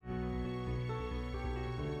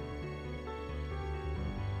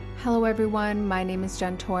Hello everyone, my name is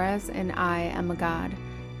Jen Torres and I am a God,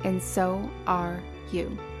 and so are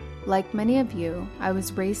you. Like many of you, I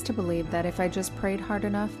was raised to believe that if I just prayed hard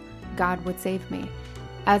enough, God would save me.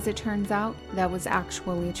 As it turns out, that was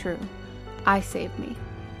actually true. I saved me.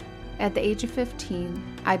 At the age of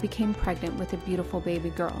 15, I became pregnant with a beautiful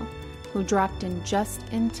baby girl who dropped in just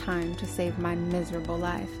in time to save my miserable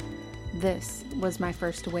life. This was my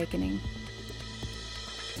first awakening.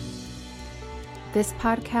 This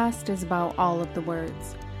podcast is about all of the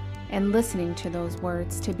words and listening to those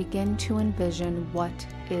words to begin to envision what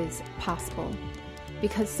is possible.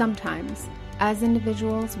 Because sometimes, as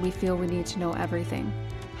individuals, we feel we need to know everything,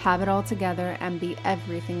 have it all together, and be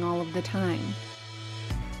everything all of the time.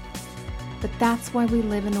 But that's why we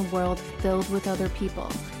live in a world filled with other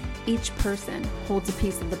people. Each person holds a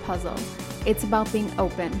piece of the puzzle. It's about being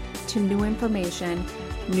open to new information,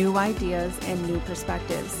 new ideas, and new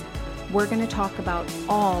perspectives. We're going to talk about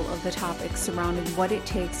all of the topics surrounding what it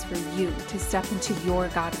takes for you to step into your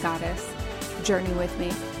God Goddess. Journey with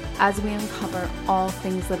me as we uncover all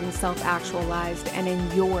things living self-actualized and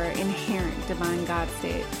in your inherent divine God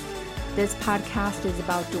state. This podcast is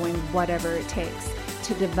about doing whatever it takes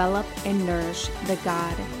to develop and nourish the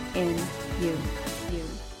God in you.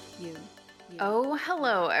 Oh,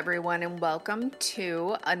 hello everyone, and welcome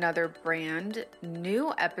to another brand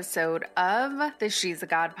new episode of the She's a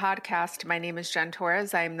God podcast. My name is Jen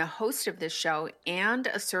Torres. I am the host of this show and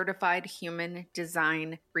a certified human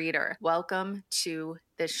design reader. Welcome to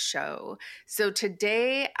this show. So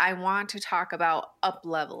today I want to talk about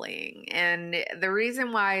up-leveling, and the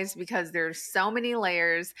reason why is because there's so many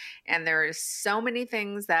layers and there's so many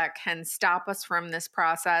things that can stop us from this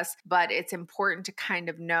process, but it's important to kind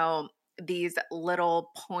of know these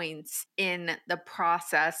little points in the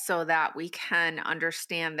process so that we can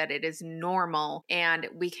understand that it is normal and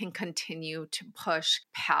we can continue to push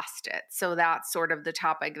past it. So that's sort of the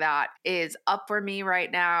topic that is up for me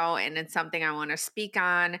right now, and it's something I want to speak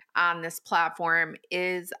on this platform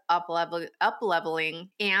is up-leveling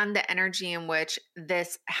and the energy in which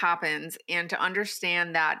this happens, and to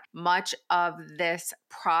understand that much of this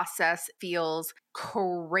process feels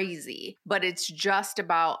crazy, but it's just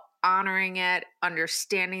about honoring it,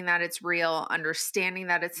 understanding that it's real, understanding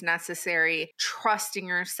that it's necessary, trusting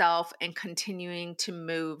yourself, and continuing to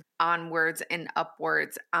move onwards and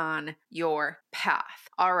upwards on your path.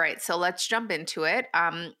 All right, so let's jump into it.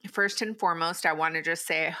 First and foremost, I want to just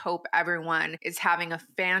say I hope everyone is having a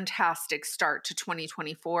fantastic start to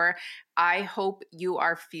 2024. I hope you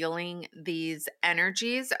are feeling these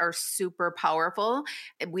energies are super powerful.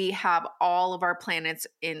 We have all of our planets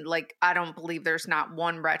in, I don't believe there's not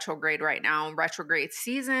one retrograde right now. Retrograde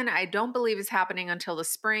season, I don't believe is happening until the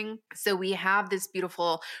spring. So we have this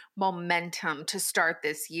beautiful momentum to start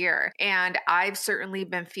this year. And I've certainly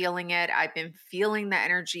been feeling it. I've been feeling the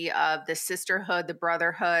energy of the sisterhood, the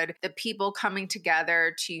brotherhood, the people coming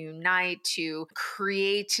together to unite, to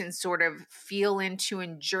create and sort of feel into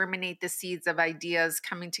and germinate the seeds of ideas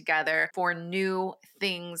coming together for new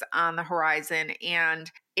things on the horizon.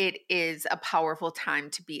 And it is a powerful time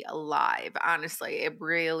to be alive. Honestly, it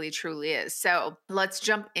really, truly is. So let's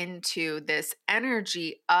jump into this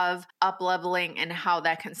energy of up-leveling and how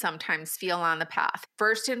that can sometimes feel on the path.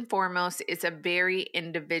 First and foremost, it's a very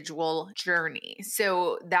individual journey.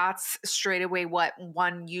 So that's straight away what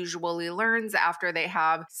one usually learns after they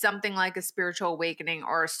have something like a spiritual awakening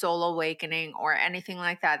or a soul awakening or anything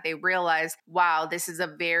like that. They realize, wow, this is a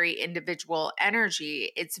very individual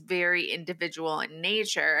energy. It's very individual in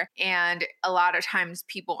nature. And a lot of times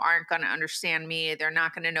people aren't going to understand me. They're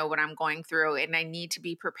not going to know what I'm going through. And I need to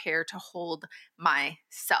be prepared to hold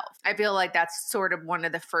myself. I feel like that's sort of one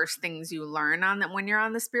of the first things you learn on that when you're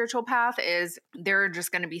on the spiritual path is there are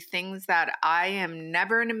just going to be things that I am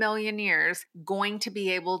never in a million years going to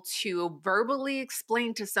be able to verbally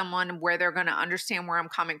explain to someone where they're going to understand where I'm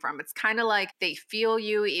coming from. It's kind of like they feel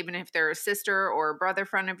you, even if they're a sister or a brother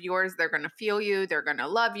friend of yours, they're going to feel you, they're going to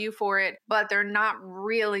love you for it, but they're not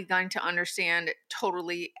really going to understand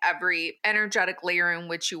totally every energetic layer in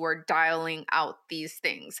which you are dialing out these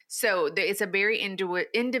things. So it's a very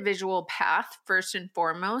individual path, first and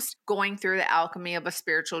foremost, going through the alchemy of a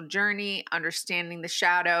spiritual journey, understanding the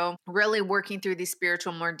shadow, really working through these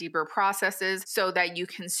spiritual, more deeper processes so that you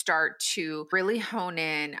can start to really hone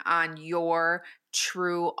in on your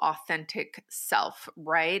true, authentic self,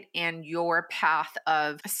 right? And your path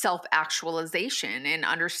of self-actualization and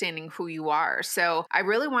understanding who you are. So I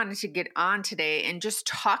really wanted to get on today and just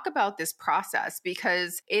talk about this process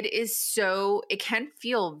because it can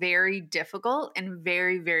feel very difficult and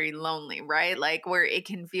very, very lonely, right? Like where it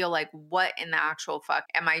can feel like, what in the actual fuck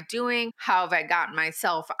am I doing? How have I gotten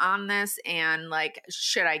myself on this? And like,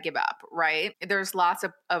 should I give up, right? There's lots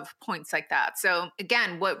of points like that. So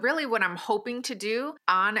again, what I'm hoping to do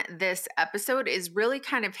on this episode is really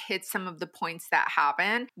kind of hit some of the points that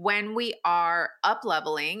happen when we are up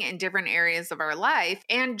leveling in different areas of our life,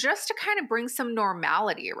 and just to kind of bring some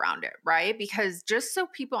normality around it, right? Because just so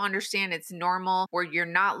people understand it's normal, where you're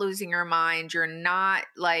not losing your mind, you're not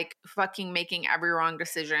like fucking making every wrong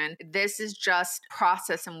decision. This is just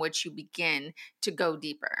process in which you begin to go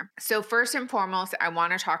deeper. So first and foremost, I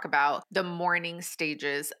want to talk about the morning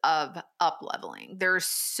stages of up leveling. There's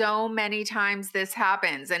so many times this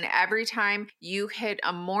happens, and every time you hit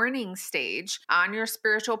a morning stage on your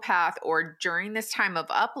spiritual path or during this time of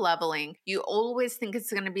up leveling, you always think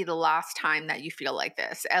it's going to be the last time that you feel like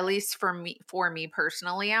this. At least for me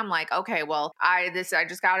personally, I'm like, okay, well, I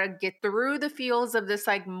just got to get through the feels of this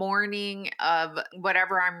like morning of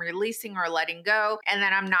whatever I'm releasing or letting go, and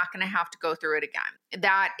then I'm not going to have to go through it again.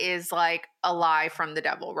 That is like a lie from the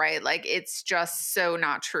devil, right? Like it's just so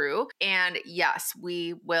not true. And yes,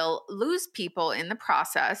 we will lose people in the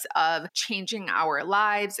process of changing our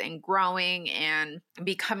lives and growing and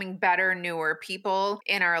becoming better, newer people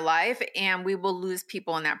in our life. And we will lose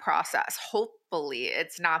people in that process. Hopefully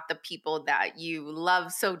it's not the people that you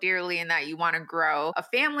love so dearly and that you want to grow a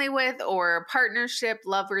family with or a partnership,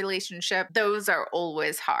 love relationship. Those are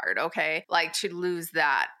always hard, okay? Like to lose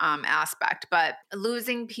that aspect. But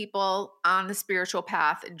losing people on the spiritual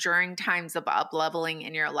path during times of up leveling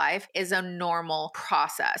in your life is a normal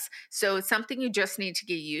process. So it's something you just need to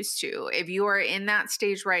get used to. If you are in that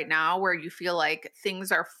stage right now where you feel like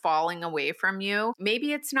things are falling away from you,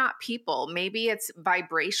 maybe it's not people, maybe it's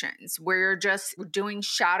vibrations where you're just doing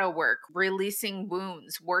shadow work, releasing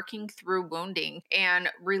wounds, working through wounding, and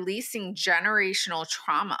releasing generational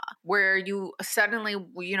trauma where you suddenly,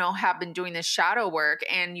 have been doing this shadow work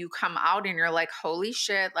and you come out and you're like, holy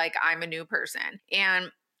shit, like I'm a new person.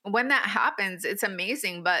 And when that happens, it's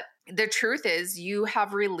amazing. But the truth is you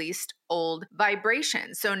have released old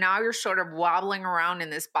vibrations. So now you're sort of wobbling around in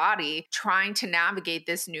this body trying to navigate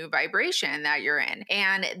this new vibration that you're in.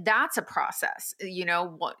 And that's a process.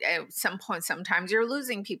 At some point, sometimes you're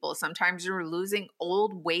losing people. Sometimes you're losing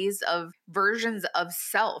old ways of versions of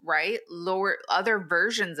self, right? Other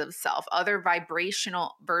versions of self, other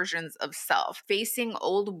vibrational versions of self. Facing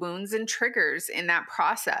old wounds and triggers in that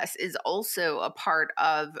process is also a part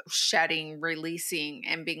of shedding, releasing,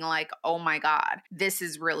 and being like, oh my God, this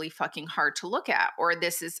is really fucking hard to look at, or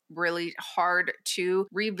this is really hard to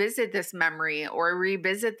revisit this memory or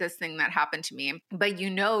revisit this thing that happened to me. But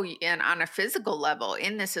and on a physical level,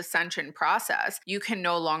 in this ascension process, you can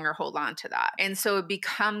no longer hold on to that. And so it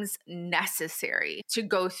becomes necessary to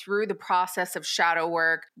go through the process of shadow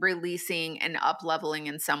work, releasing and up leveling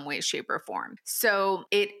in some way, shape, or form. So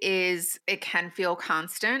it can feel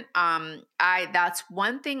constant. That's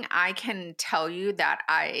one thing I can tell you that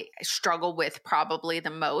I struggle with probably the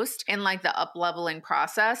most in like the up leveling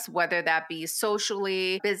process, whether that be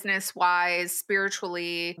socially, business wise,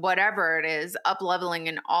 spiritually, whatever it is, up leveling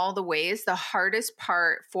in all the ways. The hardest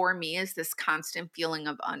part for me is this constant feeling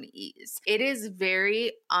of unease. It is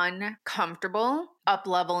very uncomfortable up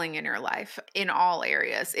leveling in your life in all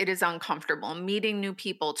areas. It is uncomfortable. Meeting new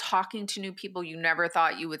people, talking to new people you never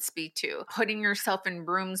thought you would speak to, putting yourself in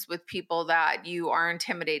rooms with people that you are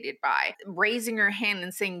intimidated by, raising your hand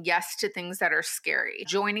and saying yes to things that are scary,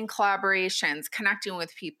 joining collaborations, connecting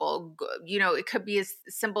with people. It could be as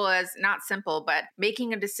simple as, not simple, but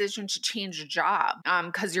making a decision to change a job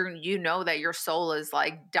because that your soul is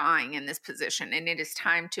like dying in this position and it is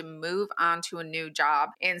time to move on to a new job.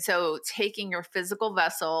 And so taking your physical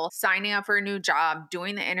vessel, signing up for a new job,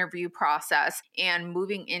 doing the interview process, and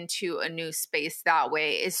moving into a new space that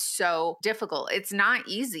way is so difficult. It's not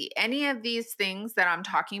easy. Any of these things that I'm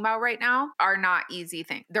talking about right now are not easy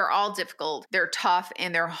things. They're all difficult, they're tough,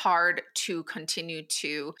 and they're hard to continue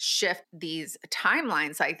to shift these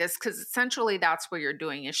timelines like this, because essentially that's what you're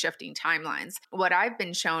doing, is shifting timelines. What I've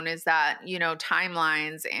been shown is that,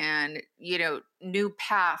 timelines and, new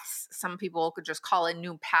paths, some people could just call it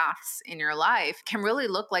new paths in your life, can really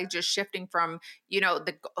look like just shifting from,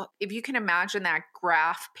 if you can imagine that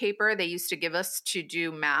graph paper they used to give us to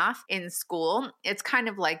do math in school, it's kind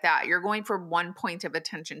of like that. You're going from one point of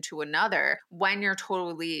attention to another when you're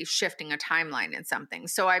totally shifting a timeline in something.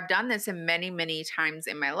 So I've done this in many, many times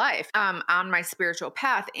in my life, on my spiritual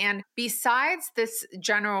path. And besides this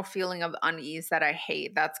general feeling of unease that I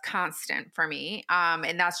hate, that's constant for me.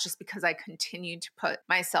 And that's just because I continue to put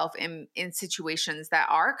myself in situations that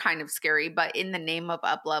are kind of scary, but in the name of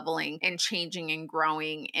up leveling and changing and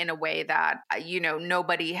growing in a way that,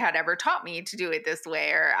 nobody had ever taught me to do it this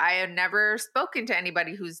way, or I had never spoken to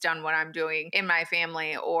anybody who's done what I'm doing in my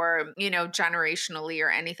family, or, generationally or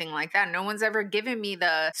anything like that. No one's ever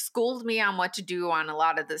schooled me on what to do on a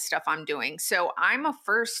lot of the stuff I'm doing. So I'm a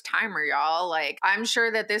first timer, y'all. Like, I'm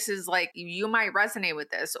sure that this is like, you might resonate with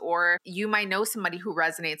this, or you might know somebody who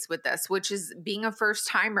resonates with this, which is being a first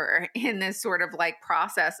timer in this sort of like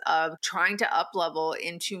process of trying to up level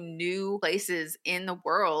into new places in the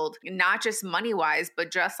world, not just money wise,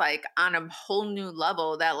 but just like on a whole new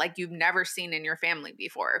level that like you've never seen in your family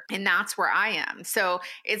before. And that's where I am. So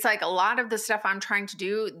it's like a lot of the stuff I'm trying to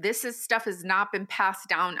do, stuff has not been passed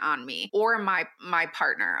down on me or my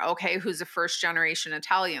partner, okay, who's a first generation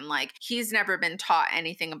Italian. Like, he's never been taught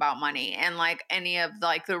anything about money and like any of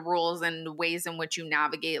like the rules and ways in which you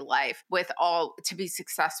navigate life with all to be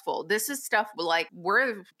successful. This is stuff like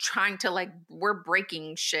we're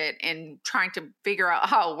breaking shit and trying to figure out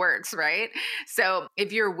how it works, right? So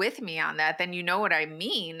if you're with me on that, then you know what I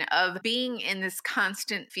mean of being in this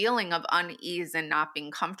constant feeling of unease and not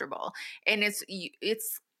being comfortable. And it's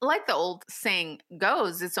like the old saying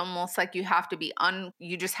goes, it's almost like you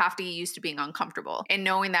just have to get used to being uncomfortable and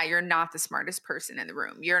knowing that you're not the smartest person in the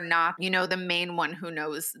room. You're not, the main one who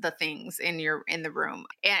knows the things in the room.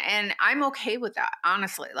 And I'm okay with that,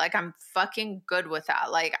 honestly. Like, I'm fucking good with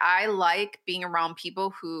that. Like, I like being around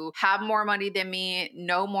people who have more money than me,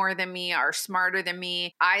 know more than me, are smarter than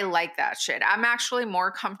me. I like that shit. I'm actually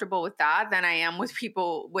more comfortable with that than I am with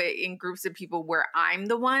people in groups of people where I'm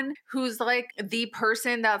the one who's like the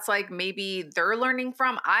person that's like maybe they're learning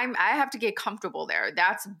from. I have to get comfortable there.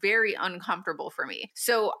 That's very uncomfortable for me.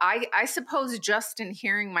 So I suppose just in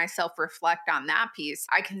hearing myself reflect on that piece,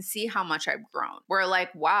 I can see how much I've grown. Where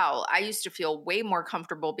like, wow, I used to feel way more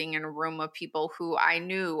comfortable being in a room of people who I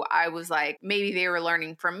knew I was like, maybe they were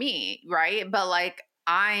learning from me, right? But like,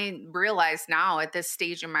 I realize now at this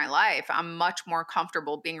stage in my life, I'm much more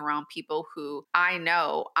comfortable being around people who I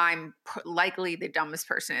know I'm likely the dumbest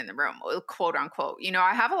person in the room, quote unquote.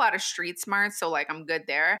 I have a lot of street smarts, so like I'm good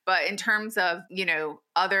there. But in terms of,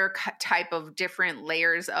 other type of different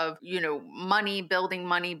layers of, building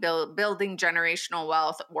generational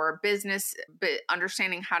wealth or business, but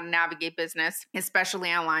understanding how to navigate business, especially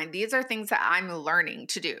online. These are things that I'm learning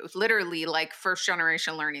to do, literally like first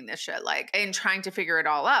generation learning this shit, like, and trying to figure it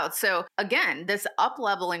all out. So again, this up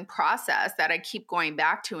leveling process that I keep going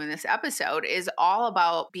back to in this episode is all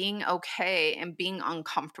about being okay and being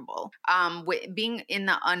uncomfortable, with being in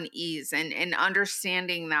the unease and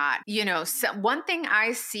understanding that, one thing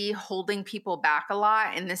I see holding people back a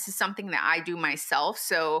lot, and this is something that I do myself.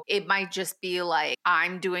 So it might just be like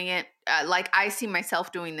I'm doing it. Like I see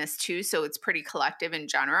myself doing this too, so it's pretty collective in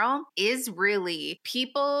general, is really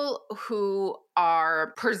people who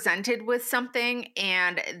are presented with something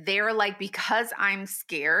and they're like, because I'm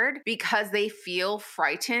scared, because they feel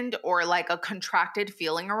frightened or like a contracted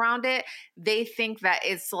feeling around it, they think that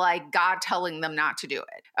it's like God telling them not to do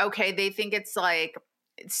it. Okay, they think it's like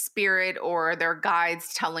spirit or their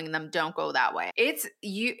guides telling them don't go that way.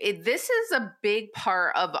 This is a big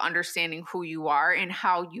part of understanding who you are and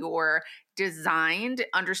how you're designed,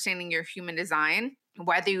 understanding your human design,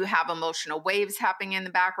 whether you have emotional waves happening in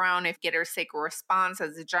the background, if get or sacral response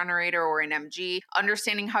as a generator or an MG,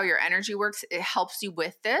 understanding how your energy works, it helps you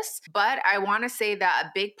with this. But I want to say that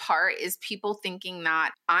a big part is people thinking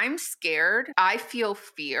that I'm scared, I feel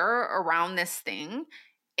fear around this thing,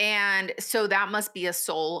 and so that must be a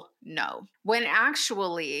soul no. When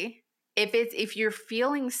actually, if you're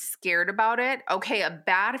feeling scared about it, okay, a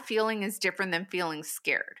bad feeling is different than feeling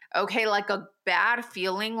scared. Okay, like a bad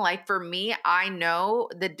feeling, like for me, I know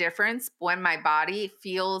the difference when my body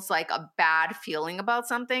feels like a bad feeling about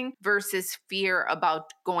something versus fear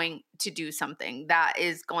about going to do something that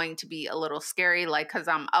is going to be a little scary, like because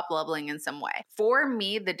I'm up leveling in some way. For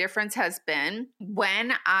me, the difference has been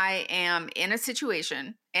when I am in a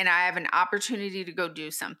situation and I have an opportunity to go do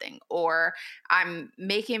something, or I'm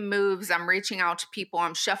making moves, I'm reaching out to people,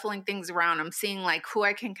 I'm shuffling things around, I'm seeing like who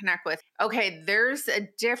I can connect with. Okay, there's a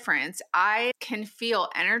difference. I can feel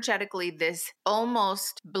energetically this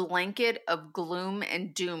almost blanket of gloom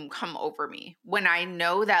and doom come over me when I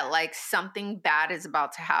know that like something bad is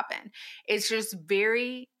about to happen. It's just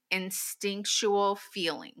very instinctual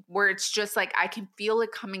feeling where it's just like I can feel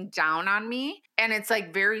it coming down on me, and it's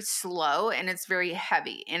like very slow and it's very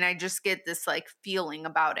heavy, and I just get this like feeling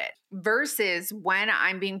about it, versus when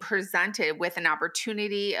I'm being presented with an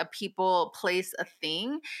opportunity, a people, place, a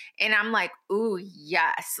thing, and I'm like, ooh,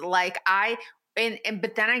 yes, like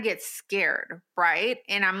but then I get scared, right?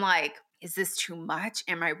 And I'm like, is this too much?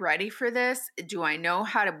 Am I ready for this? Do I know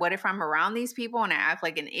how to, what if I'm around these people and I act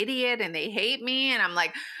like an idiot and they hate me? And I'm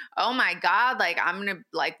like, oh my God,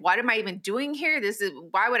 like what am I even doing here?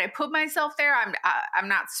 Why would I put myself there? I'm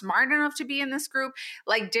not smart enough to be in this group.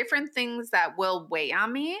 Like different things that will weigh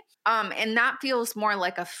on me. And that feels more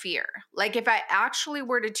like a fear. Like if I actually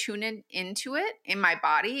were to tune into it in my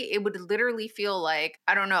body, it would literally feel like,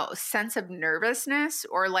 I don't know, a sense of nervousness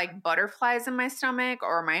or like butterflies in my stomach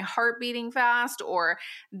or my heart beating fast, or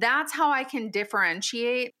that's how I can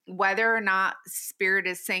differentiate whether or not spirit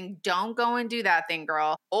is saying, don't go and do that thing,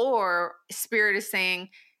 girl, or spirit is saying,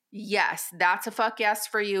 yes, that's a fuck yes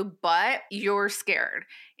for you, but you're scared.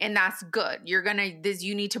 And that's good.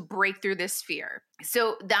 You need to break through this fear.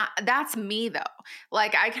 So that's me though.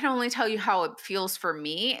 Like I can only tell you how it feels for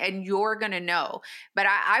me, and you're going to know. But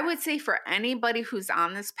I would say for anybody who's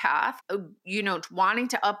on this path, wanting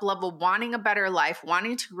to up level, wanting a better life,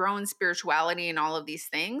 wanting to grow in spirituality and all of these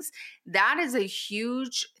things, that is a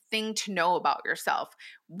huge thing to know about yourself.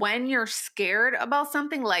 When you're scared about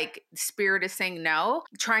something, like spirit is saying no,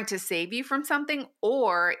 trying to save you from something,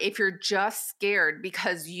 or if you're just scared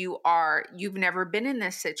because you've never been in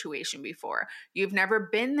this situation before, you've never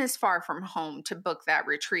been this far from home to book that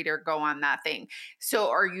retreat or go on that thing. So,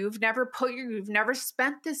 or you've never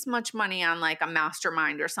spent this much money on like a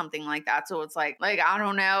mastermind or something like that. So it's like, I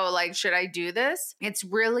don't know, like, should I do this? It's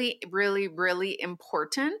really, really, really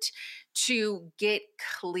important to get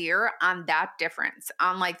clear on that difference,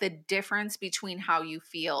 on like the difference between how you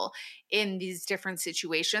feel in these different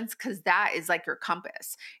situations, because that is like your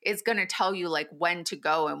compass. It's going to tell you like when to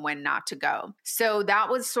go and when not to go. So that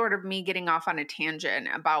was sort of me getting off on a tangent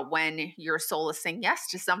about when your soul is saying yes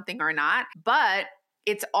to something or not. But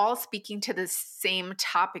it's all speaking to the same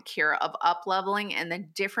topic here of up leveling and the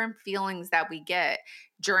different feelings that we get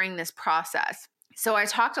during this process. So I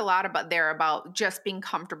talked a lot about just being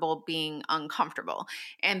comfortable, being uncomfortable,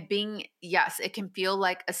 and yes, it can feel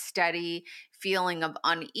like a steady feeling of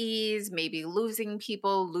unease, maybe losing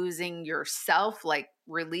people, losing yourself, like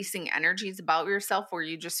releasing energies about yourself where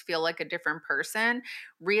you just feel like a different person,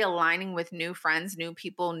 realigning with new friends, new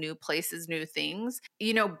people, new places, new things.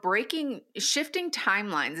 Shifting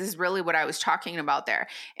timelines is really what I was talking about there.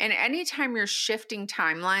 And anytime you're shifting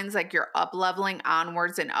timelines, like you're up leveling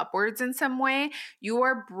onwards and upwards in some way, you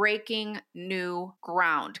are breaking new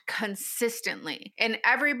ground consistently. And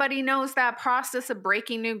everybody knows that process of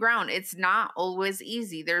breaking new ground. It's not always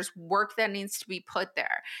easy. There's work that needs to be put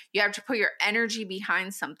there. You have to put your energy behind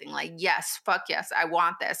something like, yes, fuck yes, I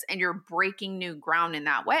want this. And you're breaking new ground in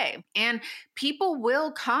that way. And people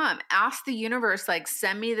will come, ask the universe, like,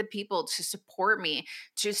 send me the people to support me,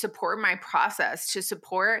 to support my process, to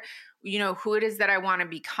support who it is that I want to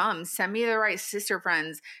become. Send me the right sister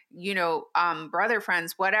friends, brother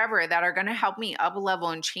friends, whatever, that are going to help me up level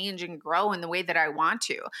and change and grow in the way that I want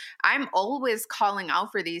to. I'm always calling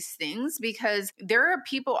out for these things because there are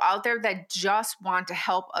people out there that just want to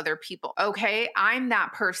help other people. Okay. I'm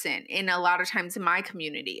that person in a lot of times in my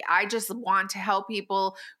community. I just want to help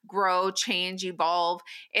people grow, change, evolve.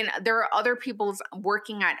 And there are other people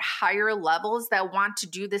working at higher levels that want to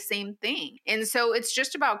do the same thing. And so it's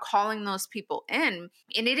just about calling those people in.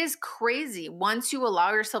 And it is crazy once you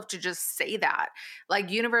allow yourself to just say that, like,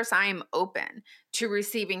 universe, I am open to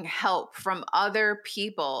receiving help from other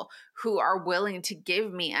people who are willing to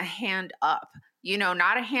give me a hand up.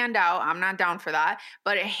 Not a handout. I'm not down for that,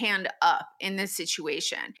 but a hand up in this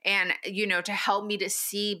situation. And, to help me to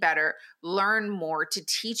see better learn more, to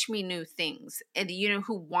teach me new things, and,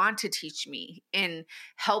 who want to teach me and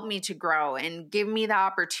help me to grow and give me the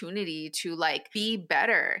opportunity to like be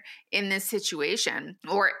better in this situation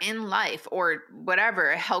or in life or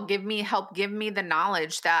whatever. Help give me the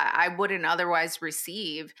knowledge that I wouldn't otherwise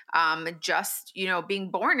receive, just,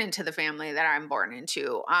 being born into the family that I'm born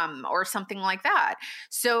into, or something like that.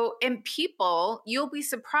 So, in people, you'll be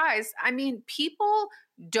surprised. I mean, people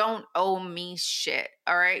don't owe me shit.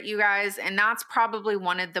 All right, you guys. And that's probably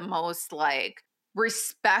one of the most like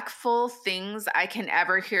respectful things I can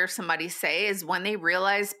ever hear somebody say is when they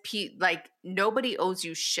realize like nobody owes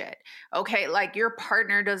you shit. Okay, like your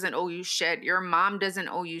partner doesn't owe you shit, your mom doesn't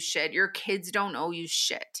owe you shit, your kids don't owe you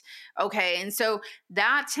shit. Okay, and so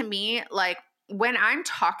that to me, like when I'm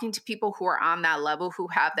talking to people who are on that level, who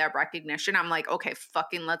have that recognition, I'm like, okay,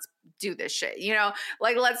 fucking let's do this shit,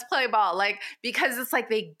 like let's play ball, like, because it's like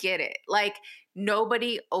they get it. Like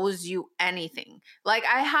nobody owes you anything. Like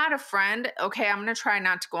I had a friend, okay, I'm going to try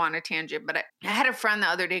not to go on a tangent, but I had a friend the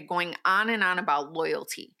other day going on and on about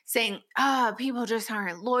loyalty, saying, people just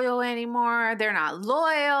aren't loyal anymore. They're not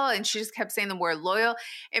loyal. And she just kept saying the word loyal.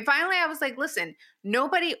 And finally I was like, listen,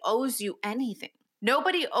 nobody owes you anything.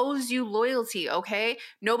 Nobody owes you loyalty, okay?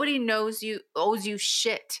 Nobody owes you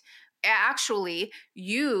shit. Actually,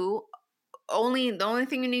 the only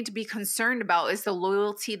thing you need to be concerned about is the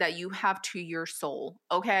loyalty that you have to your soul,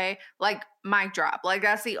 okay? Like mic drop. Like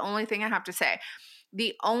that's the only thing I have to say.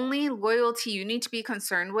 The only loyalty you need to be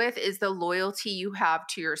concerned with is the loyalty you have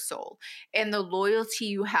to your soul and the loyalty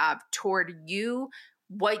you have toward you,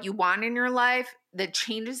 what you want in your life, the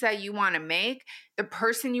changes that you want to make, the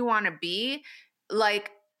person you want to be.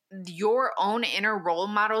 Like your own inner role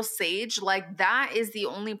model, Sage, like that is the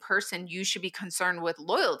only person you should be concerned with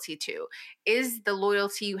loyalty to, is the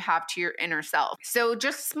loyalty you have to your inner self. So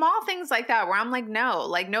just small things like that where I'm like, no,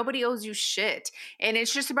 like nobody owes you shit. And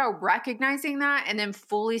it's just about recognizing that and then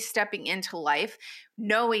fully stepping into life,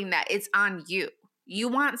 knowing that it's on you. You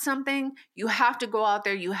want something, you have to go out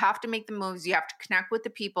there, you have to make the moves, you have to connect with the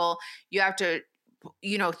people, you have to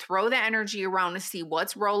throw the energy around to see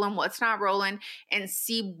what's rolling, what's not rolling, and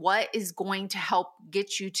see what is going to help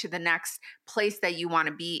get you to the next place that you want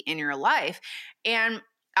to be in your life. And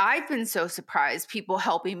I've been so surprised, people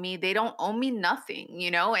helping me. They don't owe me nothing,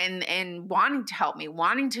 and wanting to help me,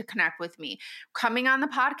 wanting to connect with me, coming on the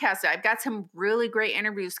podcast. I've got some really great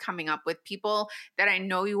interviews coming up with people that I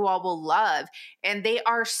know you all will love. And they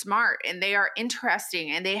are smart and they are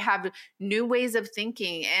interesting and they have new ways of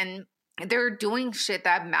thinking, and they're doing shit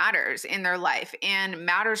that matters in their life and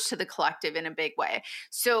matters to the collective in a big way.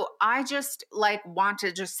 So I just like want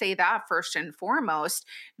to just say that first and foremost,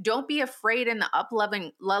 don't be afraid in the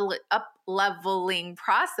up-leveling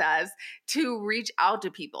process to reach out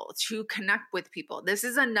to people, to connect with people. This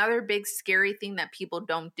is another big scary thing that people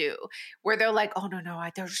don't do, where they're like, oh no,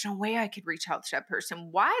 there's no way I could reach out to that person.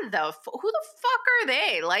 Why who the fuck are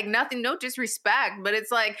they? Like nothing, no disrespect, but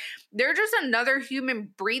it's like, they're just another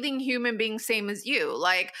breathing human being, same as you.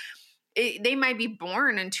 Like they might be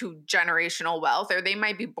born into generational wealth, or they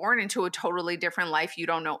might be born into a totally different life you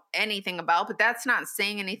don't know anything about, but that's not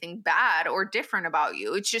saying anything bad or different about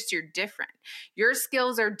you. It's just you're different. Your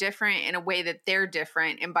skills are different in a way that they're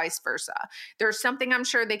different, and vice versa. There's something I'm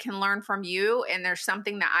sure they can learn from you, and there's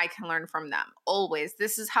something that I can learn from them. Always.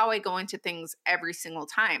 This is how I go into things every single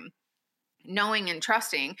time. Knowing and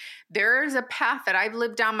trusting there's a path that I've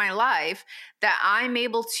lived down my life that I'm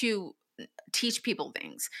able to teach people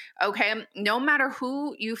things. Okay. No matter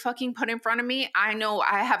who you fucking put in front of me, I know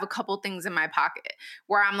I have a couple things in my pocket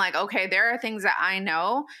where I'm like, okay, there are things that I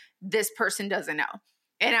know this person doesn't know.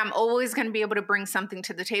 And I'm always going to be able to bring something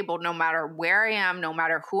to the table, no matter where I am, no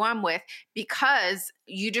matter who I'm with, because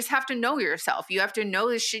you just have to know yourself. You have to know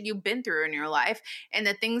the shit you've been through in your life and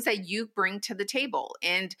the things that you bring to the table,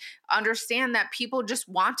 and understand that people just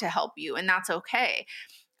want to help you, and that's okay.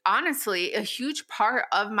 Honestly, a huge part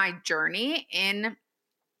of my journey in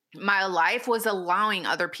my life was allowing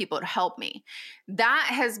other people to help me. That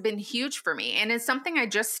has been huge for me. And it's something I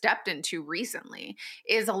just stepped into recently,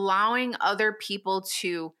 is allowing other people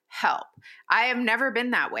to help. I have never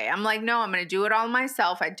been that way. I'm like, no, I'm going to do it all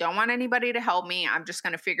myself. I don't want anybody to help me. I'm just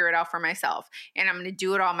going to figure it out for myself. And I'm going to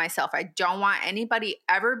do it all myself. I don't want anybody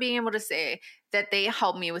ever being able to say that they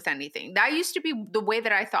help me with anything. That used to be the way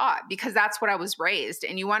that I thought, because that's what I was raised.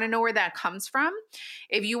 And you want to know where that comes from?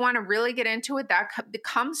 If you want to really get into it, that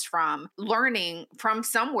comes from learning from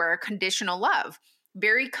somewhere conditional love.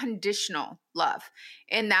 very conditional love.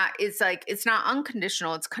 And that is like, it's not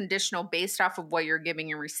unconditional, it's conditional based off of what you're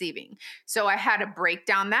giving and receiving. So I had to break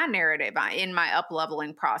down that narrative in my up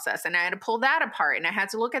leveling process. And I had to pull that apart, and I had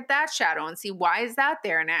to look at that shadow and see why is that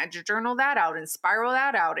there. And I had to journal that out and spiral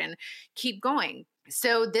that out and keep going.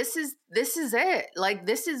 So this is it. Like,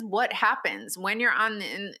 this is what happens when you're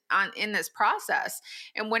in this process,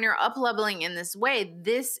 and when you're up leveling in this way.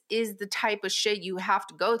 This is the type of shit you have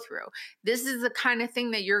to go through. This is the kind of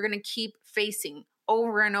thing that you're going to keep facing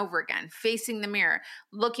over and over again, facing the mirror,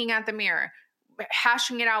 looking at the mirror,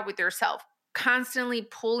 hashing it out with yourself, constantly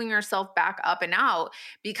pulling yourself back up and out,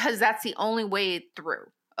 because that's the only way through.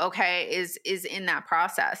 Okay, is in that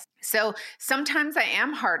process. So sometimes I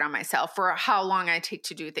am hard on myself for how long I take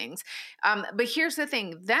to do things. But here's the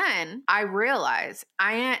thing. Then I realize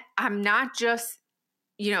I'm not just,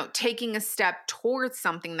 taking a step towards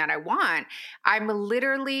something that I want. I'm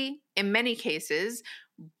literally, in many cases,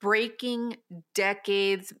 breaking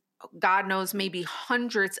decades, God knows, maybe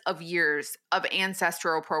hundreds of years of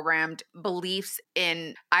ancestral programmed beliefs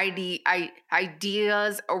in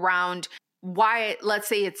ideas around why, let's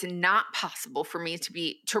say, it's not possible for me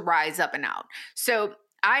to rise up and out. So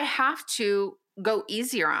I have to go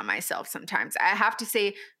easier on myself sometimes. I have to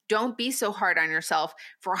say, don't be so hard on yourself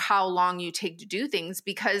for how long you take to do things,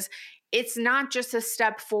 because it's not just a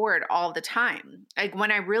step forward all the time. Like,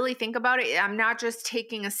 when I really think about it, I'm not just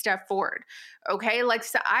taking a step forward. Okay. Like,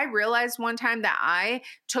 so I realized one time that I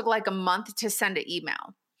took like a month to send an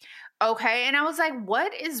email. Okay. And I was like,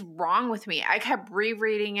 what is wrong with me? I kept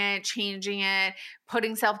rereading it, changing it,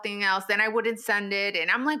 putting something else. Then I wouldn't send it. And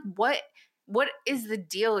I'm like, what is the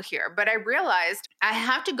deal here? But I realized I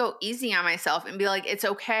have to go easy on myself and be like, it's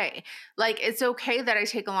okay. Like, it's okay that I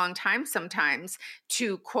take a long time sometimes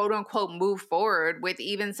to quote unquote move forward with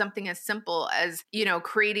even something as simple as,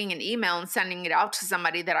 creating an email and sending it out to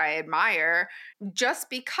somebody that I admire, just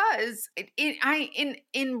because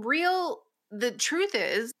the truth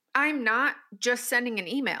is, I'm not just sending an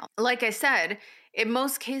email. Like I said, in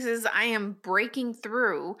most cases, I am breaking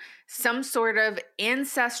through some sort of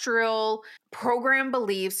ancestral program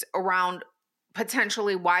beliefs around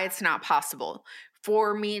potentially why it's not possible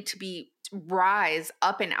for me to rise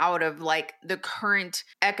up and out of like the current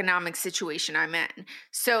economic situation I'm in.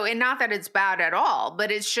 So, and not that it's bad at all,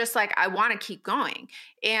 but it's just like, I want to keep going.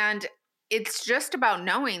 And it's just about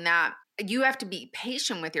knowing that you have to be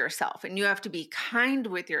patient with yourself, and you have to be kind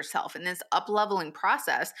with yourself in this up-leveling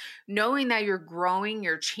process, knowing that you're growing,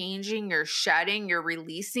 you're changing, you're shedding, you're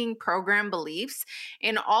releasing program beliefs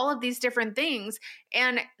and all of these different things.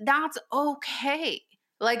 And that's okay.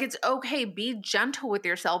 Like, it's okay. Be gentle with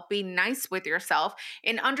yourself, be nice with yourself,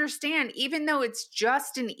 and understand, even though it's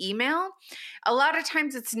just an email, a lot of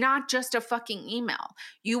times it's not just a fucking email.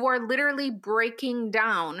 You are literally breaking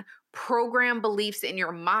down program beliefs in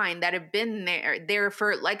your mind that have been there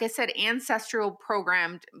for, like I said, ancestral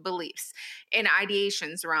programmed beliefs and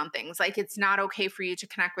ideations around things. Like, it's not okay for you to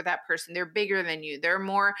connect with that person. They're bigger than you. They're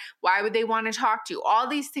more, why would they want to talk to you? All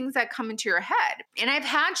these things that come into your head. And I've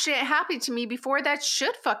had shit happen to me before that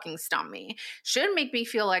should fucking stump me, should make me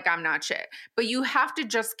feel like I'm not shit. But you have to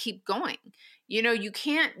just keep going. You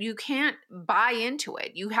can't buy into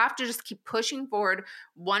it. You have to just keep pushing forward,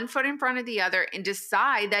 one foot in front of the other, and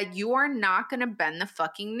decide that you are not going to bend the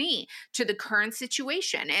fucking knee to the current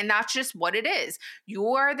situation. And that's just what it is.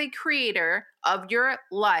 You are the creator of your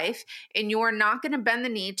life, and you are not going to bend the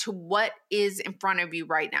knee to what is in front of you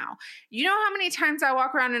right now. You know how many times I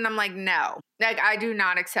walk around and I'm like, no, like, I do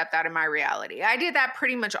not accept that in my reality. I did that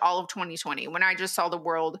pretty much all of 2020 when I just saw the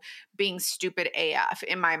world being stupid AF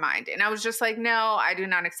in my mind. And I was just like, no, I do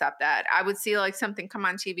not accept that. I would see like something come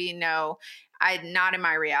on TV. No, not in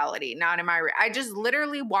my reality, I just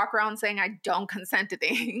literally walk around saying I don't consent to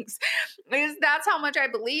things, because that's how much I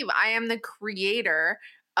believe I am the creator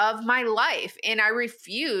of my life. And I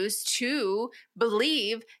refuse to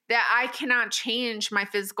believe that I cannot change my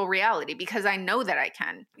physical reality, because I know that I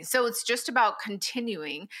can. So it's just about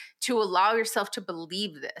continuing to allow yourself to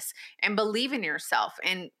believe this and believe in yourself.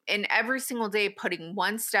 And every single day, putting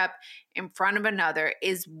one step in front of another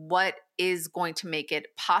is what is going to make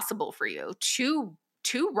it possible for you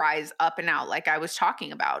to rise up and out, like I was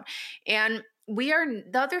talking about. And the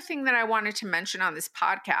other thing that I wanted to mention on this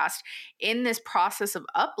podcast, in this process of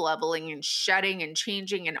up leveling and shedding and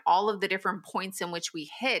changing and all of the different points in which we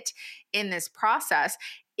hit in this process,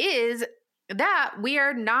 is that we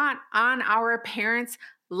are not on our parents'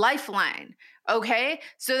 lifeline. Okay.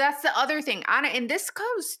 So that's the other thing. And this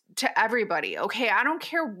goes to everybody. Okay. I don't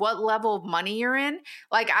care what level of money you're in.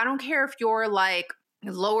 Like, I don't care if you're like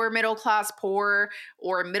lower middle class poor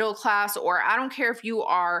or middle class, or I don't care if you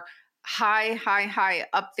are high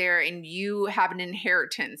up there and you have an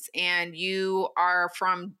inheritance and you are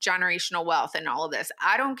from generational wealth and all of this.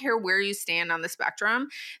 I don't care where you stand on the spectrum.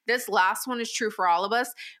 This last one is true for all of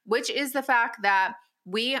us, which is the fact that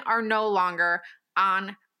we are no longer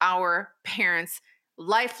on our parents'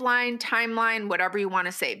 lifeline, timeline, whatever you want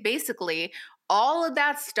to say. Basically, all of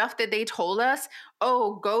that stuff that they told us,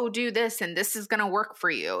 oh, go do this and this is going to work for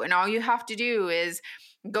you. And all you have to do is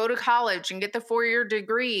go to college and get the 4-year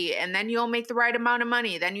degree, and then you'll make the right amount of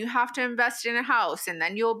money. Then you have to invest in a house, and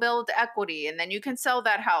then you'll build equity, and then you can sell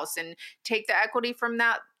that house and take the equity from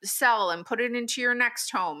that sell and put it into your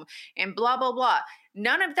next home and blah, blah, blah.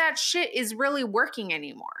 None of that shit is really working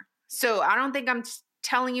anymore. So I don't think I'm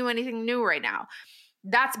telling you anything new right now.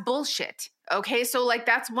 That's bullshit. Okay. So like,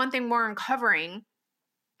 that's one thing we're uncovering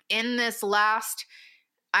in this last,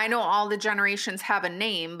 I know all the generations have a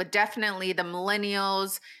name, but definitely the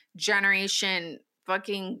millennials, generation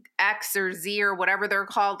fucking X or Z or whatever they're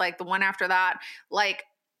called, like the one after that, like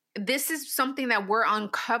this is something that we're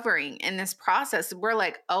uncovering in this process. We're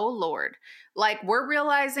like, oh Lord, like we're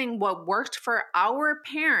realizing what worked for our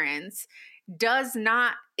parents does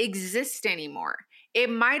not exist anymore. It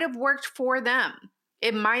might have worked for them.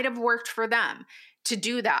 It might have worked for them to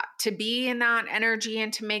do that, to be in that energy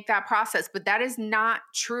and to make that process. But that is not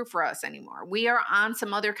true for us anymore. We are on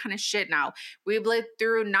some other kind of shit now. We've lived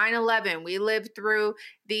through 9/11. We lived through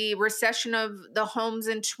the recession of the homes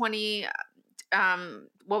in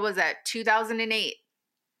 2008.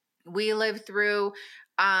 We lived through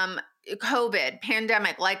COVID,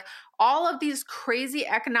 pandemic, like all of these crazy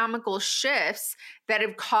economical shifts that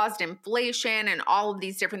have caused inflation and all of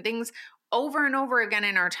these different things over and over again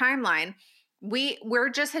in our timeline. We're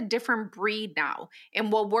just a different breed now.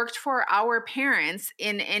 And what worked for our parents,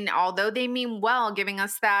 and although they mean well giving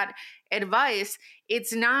us that advice,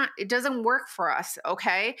 it doesn't work for us.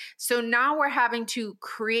 Okay. So now we're having to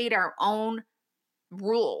create our own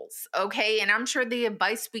rules. Okay. And I'm sure the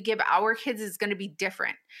advice we give our kids is going to be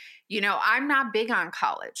different. I'm not big on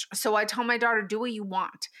college. So I tell my daughter, do what you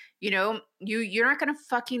want. You're not going to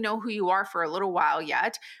fucking know who you are for a little while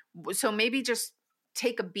yet. So maybe just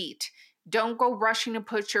take a beat. Don't go rushing to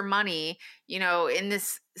put your money, in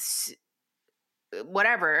this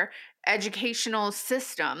whatever educational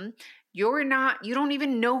system. You don't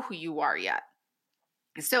even know who you are yet.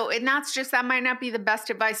 So, and that might not be the best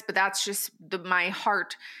advice, but that's just my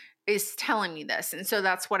heart is telling me this. And so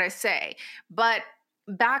that's what I say. But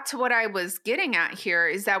back to what I was getting at here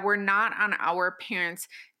is that we're not on our parents'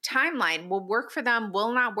 timeline. Will work for them,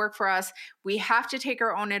 will not work for us. We have to take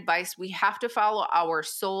our own advice. We have to follow our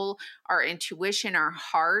soul, our intuition, our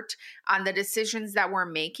heart on the decisions that we're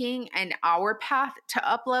making and our path to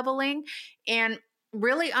up leveling. And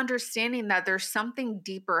really understanding that there's something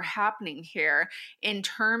deeper happening here in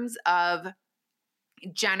terms of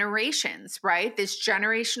generations, right? This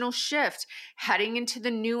generational shift heading into the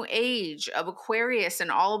new age of Aquarius and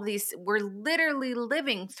all of these. We're literally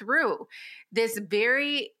living through this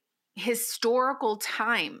very historical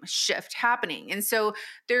time shift happening. And so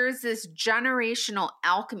there's this generational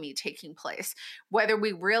alchemy taking place, whether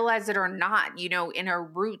we realize it or not, in our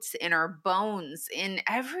roots, in our bones, in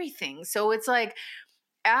everything. So it's like,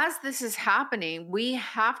 as this is happening, we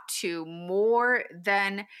have to, more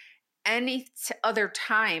than any other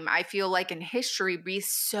time, I feel like in history, be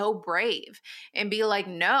so brave and be like,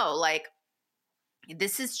 no, like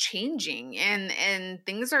this is changing and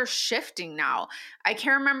things are shifting now. I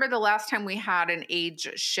can't remember the last time we had an age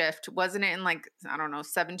shift. Wasn't it in like, I don't know,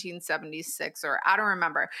 1776 or I don't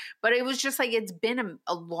remember, but it was just like, it's been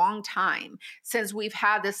a long time since we've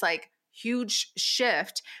had this like huge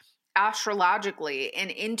shift astrologically and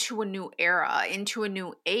into a new era, into a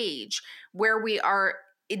new age where we are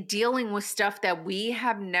dealing with stuff that we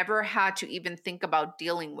have never had to even think about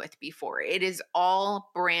dealing with before. It is all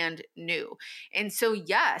brand new. And so,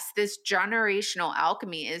 yes, this generational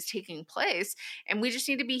alchemy is taking place, and we just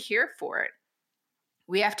need to be here for it.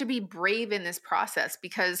 We have to be brave in this process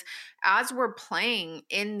because as we're playing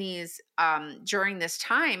in these, during this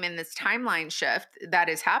time, in this timeline shift that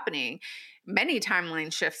is happening, many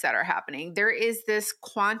timeline shifts that are happening, there is this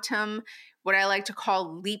quantum, what I like to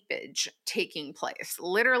call leapage taking place,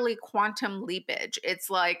 literally quantum leapage. It's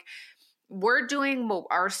like we're doing what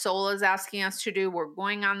our soul is asking us to do. We're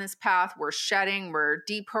going on this path. We're shedding, we're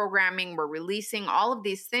deprogramming, we're releasing all of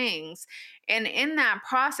these things. And in that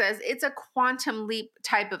process, it's a quantum leap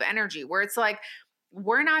type of energy where it's like,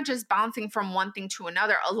 we're not just bouncing from one thing to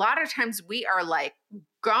another. A lot of times we are like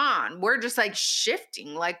gone. We're just like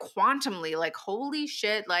shifting like quantumly, like, holy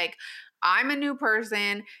shit. Like, I'm a new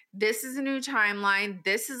person. This is a new timeline.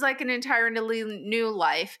 This is like an entirely new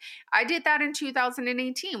life. I did that in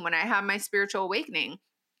 2018 when I had my spiritual awakening.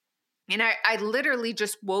 And I literally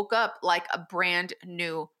just woke up like a brand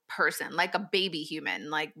new person, like a baby human.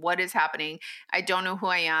 Like, what is happening? I don't know who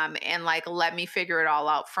I am. And like, let me figure it all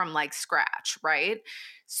out from like scratch, right?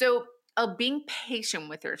 So, being patient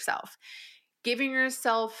with yourself, giving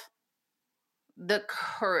yourself the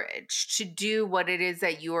courage to do what it is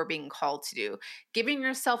that you are being called to do, giving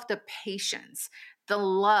yourself the patience, the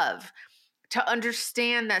love, to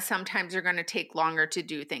understand that sometimes you're going to take longer to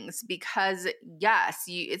do things because yes,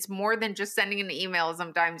 it's more than just sending an email.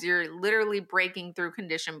 Sometimes you're literally breaking through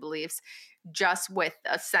conditioned beliefs just with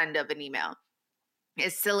a send of an email.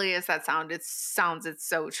 As silly as that sounds, it's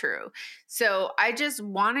so true. So I just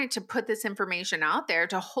wanted to put this information out there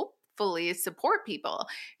to hopefully support people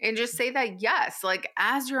and just say that yes, like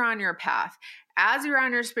as you're on your path, as you're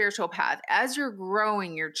on your spiritual path, as you're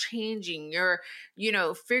growing, you're changing, you're,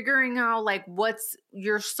 figuring out like what's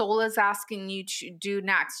your soul is asking you to do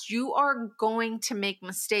next. You are going to make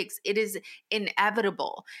mistakes. It is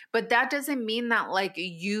inevitable. But that doesn't mean that like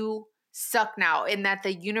you suck now and that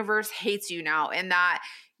the universe hates you now and that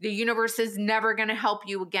the universe is never going to help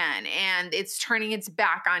you again and it's turning its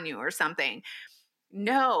back on you or something.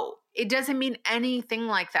 No, it doesn't mean anything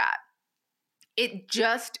like that. It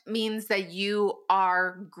just means that you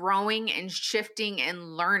are growing and shifting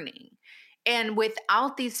and learning. And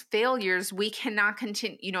without these failures, we cannot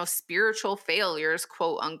continue, spiritual failures,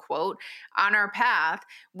 quote unquote, on our path.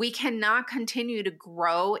 We cannot continue to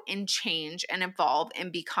grow and change and evolve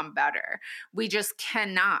and become better. We just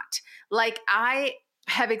cannot. Like, I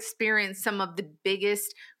have experienced some of the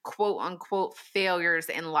biggest quote unquote failures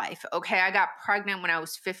in life. Okay. I got pregnant when I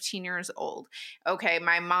was 15 years old. Okay.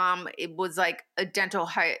 My mom, it was like a dental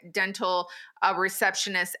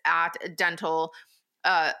receptionist at a dental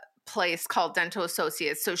place called Dental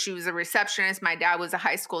Associates. So she was a receptionist. My dad was a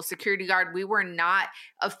high school security guard. We were not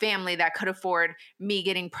a family that could afford me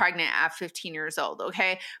getting pregnant at 15 years old.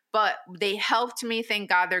 Okay. But they helped me. Thank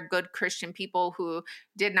God they're good Christian people who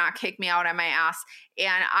did not kick me out on my ass.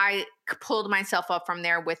 And I pulled myself up from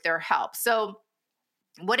there with their help. So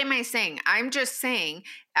what am I saying? I'm just saying,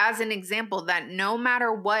 as an example, that no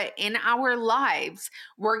matter what in our lives,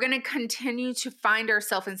 we're going to continue to find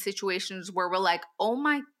ourselves in situations where we're like, oh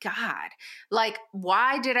my God, like,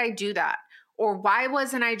 why did I do that? Or why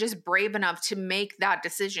wasn't I just brave enough to make that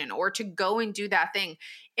decision or to go and do that thing?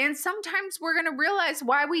 And sometimes we're going to realize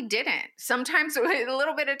why we didn't. Sometimes a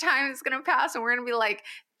little bit of time is going to pass and we're going to be like,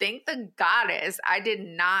 thank the goddess I did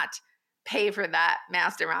not pay for that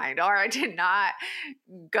mastermind, or I did not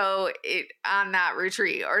go on that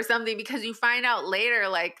retreat or something, because you find out later,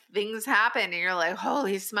 like, things happen and you're like,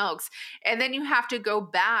 holy smokes. And then you have to go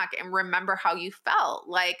back and remember how you felt.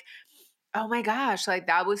 Like, oh my gosh, like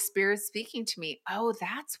that was spirit speaking to me. Oh,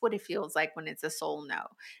 that's what it feels like when it's a soul no.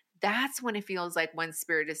 That's when it feels like when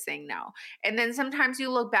spirit is saying no. And then sometimes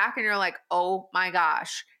you look back and you're like, oh my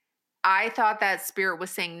gosh, I thought that spirit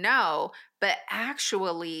was saying no, but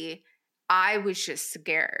actually I was just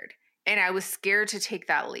scared. And I was scared to take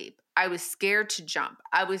that leap. I was scared to jump.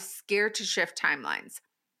 I was scared to shift timelines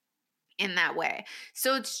in that way.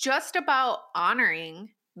 So it's just about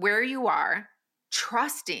honoring where you are,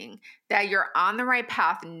 trusting that you're on the right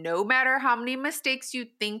path, no matter how many mistakes you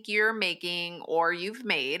think you're making or you've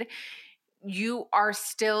made, you are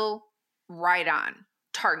still right on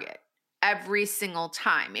target every single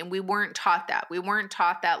time. And we weren't taught that. We weren't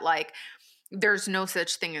taught that, like, there's no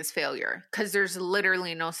such thing as failure, because there's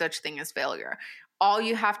literally no such thing as failure. All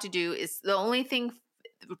you have to do is, the only thing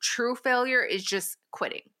true failure is just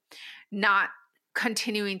quitting, not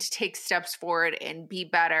continuing to take steps forward and be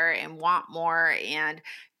better and want more and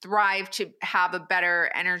thrive to have a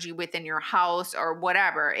better energy within your house or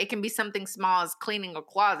whatever. It can be something small as cleaning a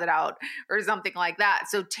closet out or something like that.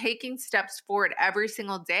 So taking steps forward every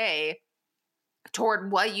single day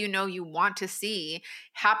toward what you want to see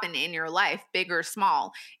happen in your life, big or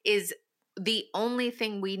small, is the only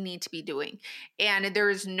thing we need to be doing. And there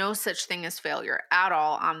is no such thing as failure at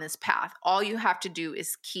all on this path. All you have to do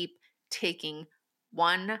is keep taking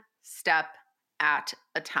one step at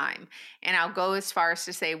a time. And I'll go as far as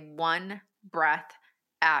to say one breath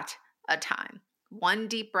at a time, one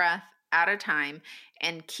deep breath at a time,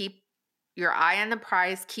 and keep your eye on the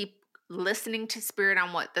prize. Keep listening to spirit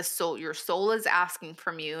on what your soul is asking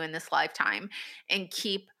from you in this lifetime, and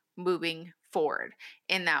keep moving forward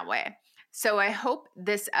in that way. So I hope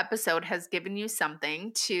this episode has given you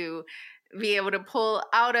something to be able to pull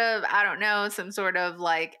out of, I don't know, some sort of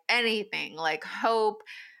like anything, like hope,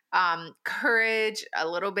 courage, a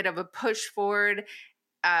little bit of a push forward,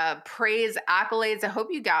 praise, accolades. I hope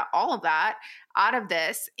you got all of that out of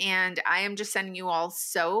this. And I am just sending you all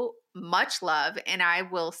so much love. And I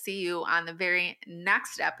will see you on the very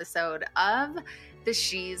next episode of the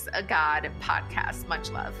She's a God podcast.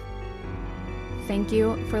 Much love. Thank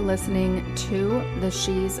you for listening to the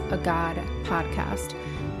She's a God podcast.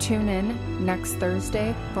 Tune in next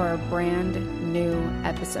Thursday for a brand new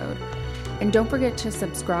episode. And don't forget to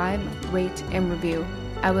subscribe, rate, and review.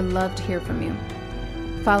 I would love to hear from you.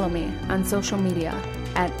 Follow me on social media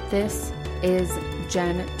at This Is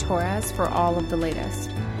Jen Torres for all of the latest.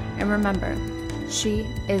 And remember, she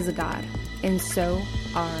is a God, and so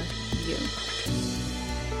are you.